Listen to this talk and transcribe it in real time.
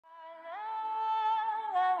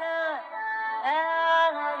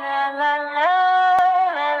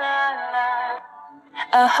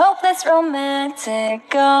A hopeless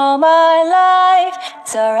romantic all my life,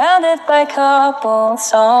 surrounded by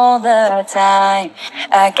couples all the time.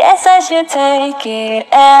 I guess I should take it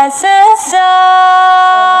as a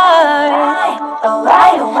sign.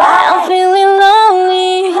 I'm feeling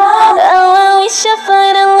lonely. Oh, I wish I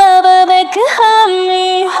find a lover that could help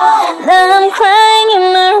me. Now I'm crying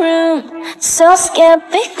in my room, so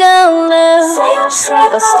skeptical of love.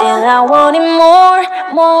 But still I wanted more.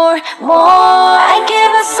 I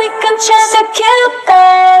gave a second chance to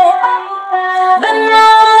Cupid, but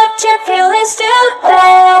now I'm left here feeling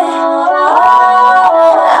stupid.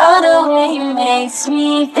 Oh, the way he makes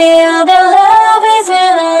me feel that love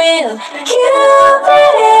isn't real.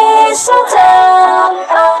 Cupid is so dumb.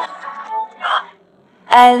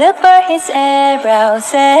 I look for his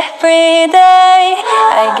arrows every day.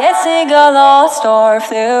 I guess he got lost or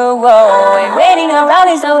flew away. Waiting around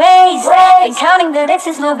is no ways, and counting the days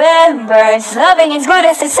since November. His loving is good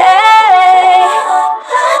as they say.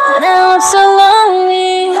 Now